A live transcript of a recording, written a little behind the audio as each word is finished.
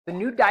The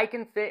new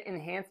Daikin Fit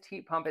Enhanced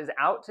Heat Pump is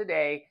out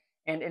today,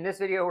 and in this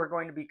video we're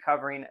going to be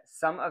covering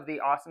some of the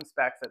awesome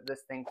specs that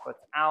this thing puts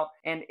out.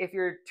 And if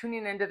you're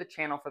tuning into the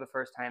channel for the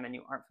first time and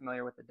you aren't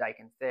familiar with the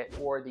Daikin Fit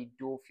or the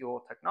dual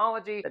fuel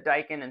technology that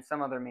Daikin and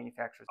some other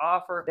manufacturers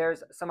offer,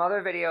 there's some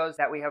other videos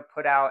that we have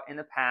put out in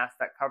the past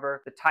that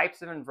cover the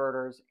types of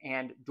inverters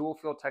and dual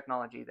fuel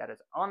technology that is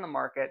on the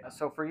market.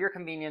 So for your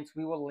convenience,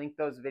 we will link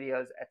those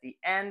videos at the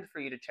end for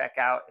you to check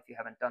out if you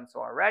haven't done so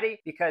already,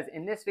 because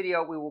in this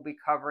video we will be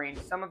covering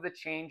some of the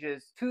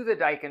changes to the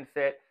Daikin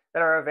Fit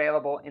that are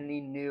available in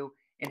the new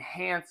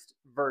enhanced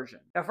version.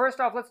 Now, first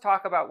off, let's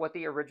talk about what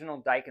the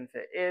original Daikin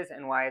Fit is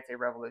and why it's a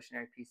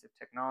revolutionary piece of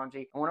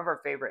technology and one of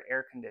our favorite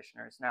air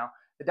conditioners. Now,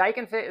 the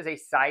Daikin Fit is a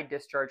side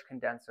discharge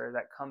condenser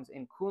that comes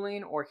in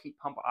cooling or heat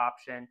pump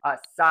option.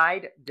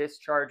 Side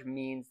discharge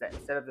means that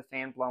instead of the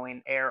fan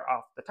blowing air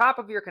off the top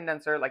of your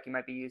condenser like you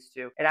might be used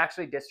to, it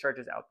actually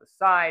discharges out the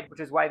side,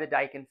 which is why the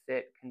Daikin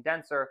Fit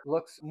condenser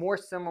looks more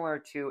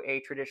similar to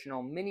a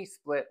traditional mini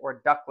split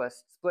or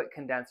ductless split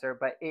condenser,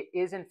 but it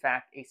is in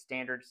fact a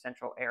standard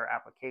central air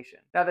application.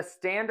 Now, the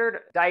standard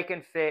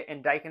Daikin Fit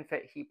and Daikin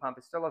Fit heat pump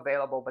is still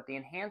available, but the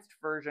enhanced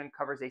version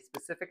covers a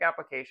specific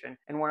application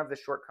and one of the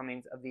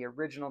shortcomings of the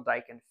original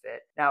Daikin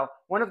Fit. Now,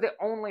 one of the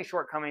only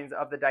shortcomings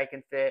of the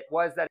Daikin Fit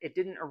was that it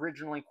didn't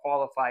originally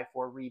qualify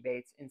for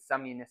rebates in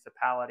some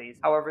municipalities.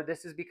 However,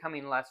 this is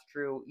becoming less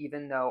true,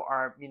 even though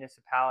our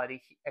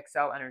municipality,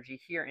 Xcel Energy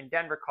here in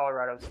Denver,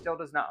 Colorado, still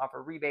does not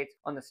offer rebates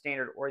on the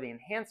standard or the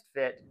enhanced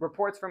Fit.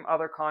 Reports from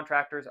other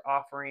contractors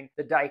offering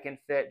the Daikin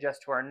Fit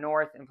just to our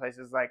north in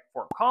places like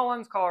Fort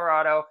Collins,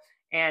 Colorado,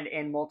 and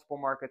in multiple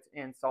markets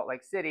in Salt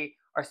Lake City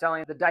are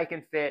selling the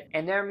Daikin Fit,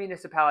 and their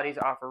municipalities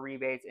offer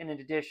rebates. And in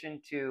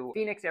addition to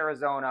Phoenix,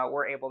 Arizona,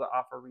 we're able to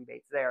offer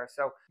rebates there.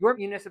 So your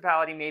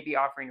municipality may be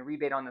offering a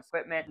rebate on this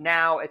equipment.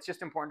 Now, it's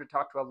just important to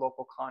talk to a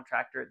local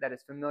contractor that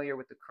is familiar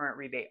with the current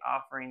rebate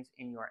offerings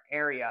in your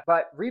area.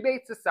 But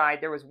rebates aside,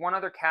 there was one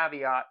other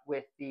caveat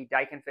with the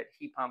Daikin Fit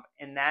heat pump,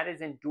 and that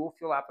is in dual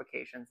fuel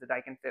applications. The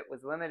Daikin Fit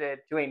was limited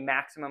to a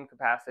maximum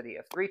capacity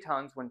of 3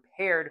 tons when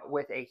paired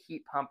with a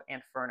heat pump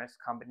and furnace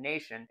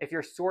combination. If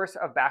your source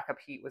of backup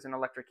heat was an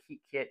electric heat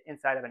kit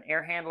inside of an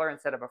air handler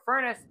instead of a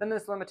furnace, then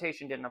this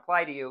limitation didn't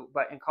apply to you.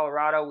 But in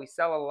Colorado, we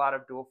sell a lot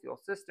of dual fuel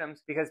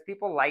systems because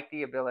people like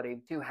the ability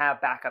to have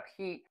backup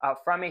heat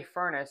from a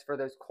furnace for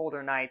those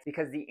colder nights,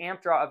 because the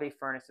amp draw of a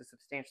furnace is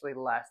substantially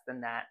less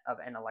than that of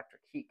an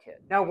electric heat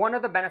kit. Now, one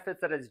of the benefits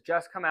that has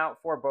just come out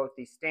for both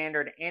the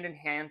standard and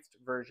enhanced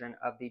version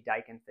of the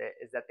Daikin Fit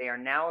is that they are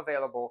now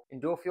available in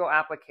dual fuel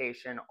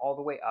application all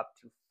the way up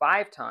to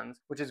 5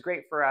 tons, which is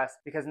great for us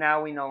because now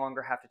we no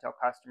longer have to tell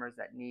customers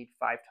that need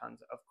 5 tons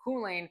of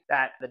cooling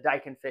that the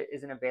Daikin Fit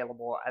isn't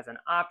available as an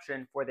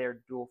option for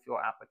their dual fuel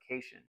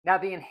application. Now,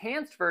 the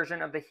enhanced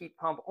version of the heat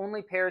pump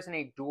only pairs in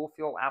a dual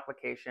fuel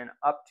application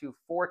up to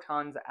 4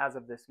 tons as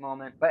of this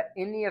moment, but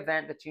in the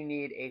event that you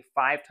need a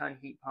 5-ton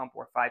heat pump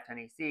or 5-ton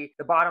AC,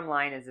 the bottom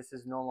line is this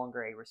is no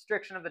longer a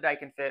restriction of the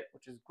Daikin Fit,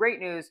 which is great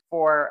news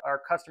for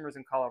our customers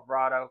in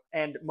Colorado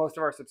and most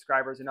of our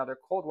subscribers in other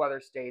cold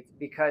weather states,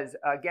 because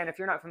again, if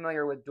you're not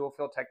familiar with dual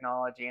fuel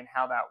technology and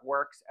how that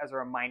works, as a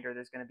reminder,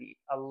 there's going to be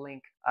a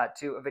link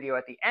to a video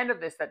at the end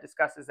of this that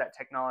discusses that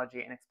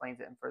technology and explains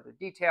it in further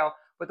detail.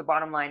 But the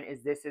bottom line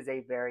is this is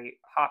a very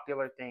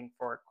popular thing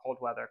for cold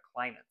weather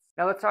climates.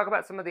 Now, let's talk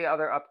about some of the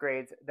other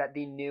upgrades that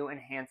the new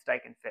enhanced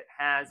Daikin Fit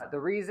has. The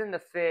reason the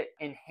Fit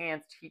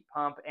enhanced heat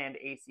pump and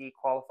AC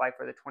qualify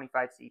for the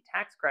 25C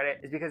tax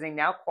credit is because they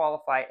now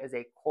qualify as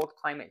a cold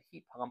climate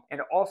heat pump and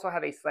also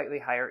have a slightly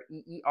higher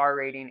EER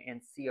rating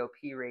and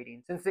COP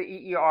rating. Since the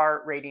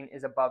EER rating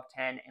is above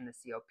 10 and the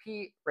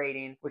COP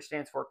rating, which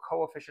stands for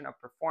coefficient of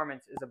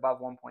performance, is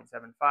above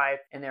 1.75,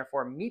 and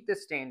therefore meet the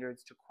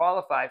standards to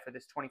qualify for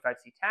this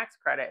 25C tax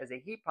credit as a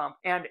heat pump.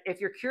 And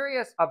if you're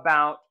curious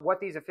about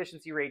what these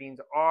efficiency ratings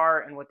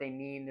are and what they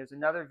mean, there's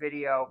another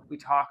video we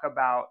talk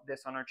about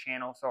this on our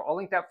channel, so I'll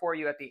link that for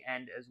you at the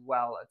end as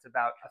well. It's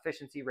about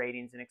efficiency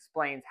ratings and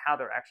explains how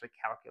they're actually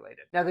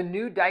calculated. Now, the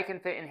new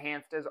Daikin Fit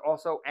Enhanced is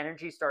also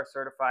Energy Star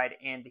certified,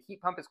 and the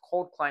heat pump is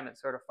cold climate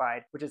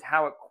certified, which is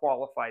how it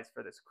qualifies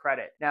for this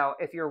credit. Now,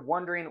 if you're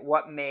wondering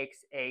what makes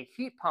a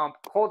heat pump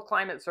cold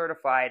climate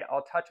certified,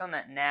 I'll touch on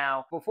that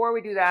now. Before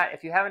we do that,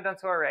 if you haven't done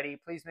so already,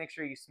 please make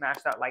sure you smash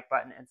that like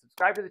button and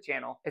subscribe to the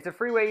channel. It's a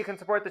free way you can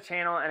support the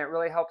channel, and it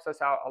really helps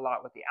us out a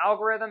lot with the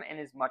algorithm and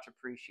is much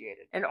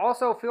appreciated. And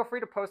also, feel free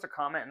to post a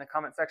comment in the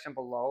comment section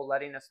below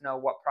letting us know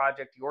what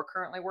project you're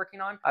currently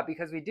working on,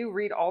 because we do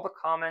read all the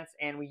comments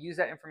and we use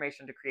that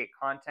information to create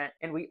content,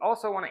 and we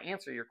also want to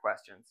answer your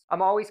questions.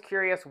 I'm always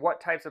curious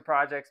what types of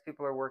projects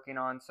people are working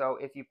on, so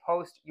if you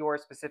post your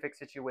specific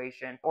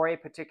situation or a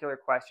particular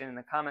question in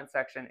the comment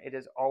section, it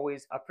is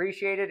always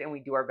appreciated and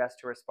we do our best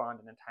to respond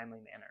in a timely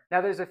manner.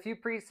 Now, there's a few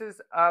pieces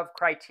of of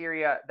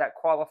criteria that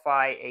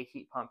qualify a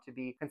heat pump to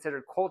be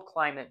considered cold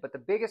climate, but the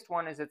biggest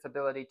one is its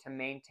ability to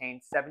maintain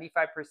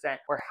 75%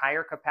 or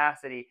higher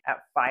capacity at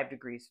 5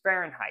 degrees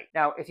Fahrenheit.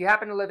 Now, if you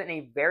happen to live in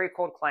a very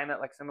cold climate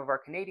like some of our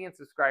Canadian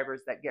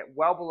subscribers that get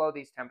well below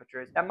these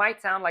temperatures, that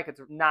might sound like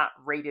it's not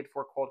rated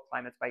for cold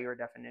climates by your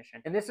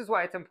definition. And this is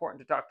why it's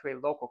important to talk to a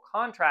local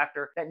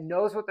contractor that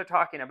knows what they're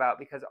talking about,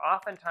 because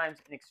oftentimes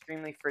in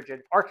extremely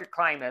frigid Arctic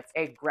climates,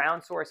 a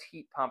ground source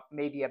heat pump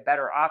may be a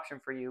better option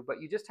for you,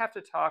 but you just have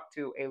to talk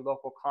to a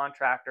local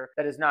contractor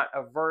that is not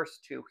averse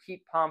to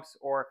heat pumps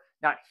or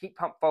not heat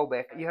pump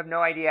phobic. You have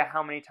no idea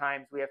how many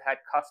times we have had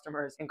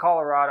customers in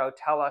Colorado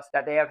tell us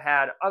that they have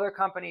had other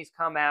companies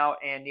come out,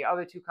 and the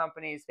other two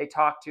companies they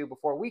talked to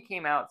before we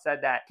came out said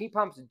that heat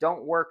pumps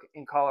don't work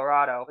in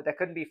Colorado, but that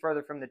couldn't be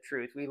further from the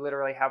truth. We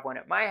literally have one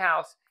at my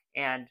house,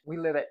 and we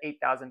live at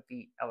 8,000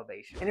 feet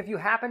elevation. And if you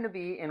happen to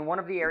be in one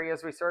of the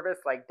areas we service,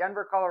 like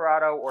Denver,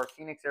 Colorado, or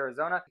Phoenix,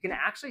 Arizona, you can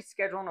actually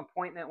schedule an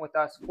appointment with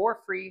us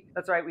for free.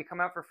 That's right, we come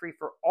out for free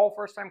for all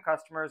first-time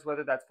customers,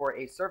 whether that's for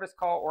a service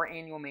call or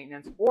annual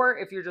maintenance, or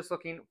if you're just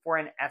looking for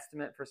an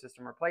estimate for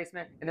system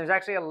replacement. And there's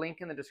actually a link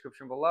in the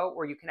description below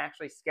where you can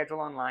actually schedule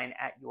online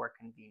at your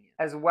convenience,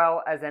 as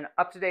well as an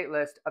up-to-date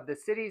list of the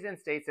cities and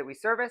states that we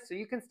service, so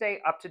you can stay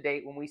up to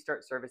date when we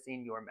start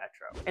servicing your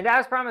metro. And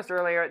as promised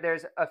earlier,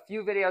 there's a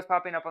few videos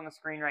popping up on the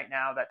screen right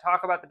now that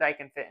talk about the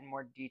Daikin Fit in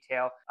more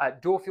detail,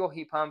 dual fuel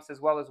heat pumps,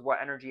 as well as what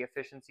energy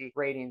efficiency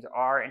ratings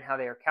are and how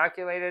they are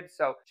calculated.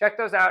 So check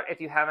those out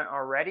if you haven't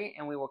already,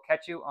 and we will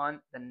catch you on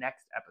the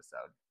next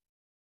episode.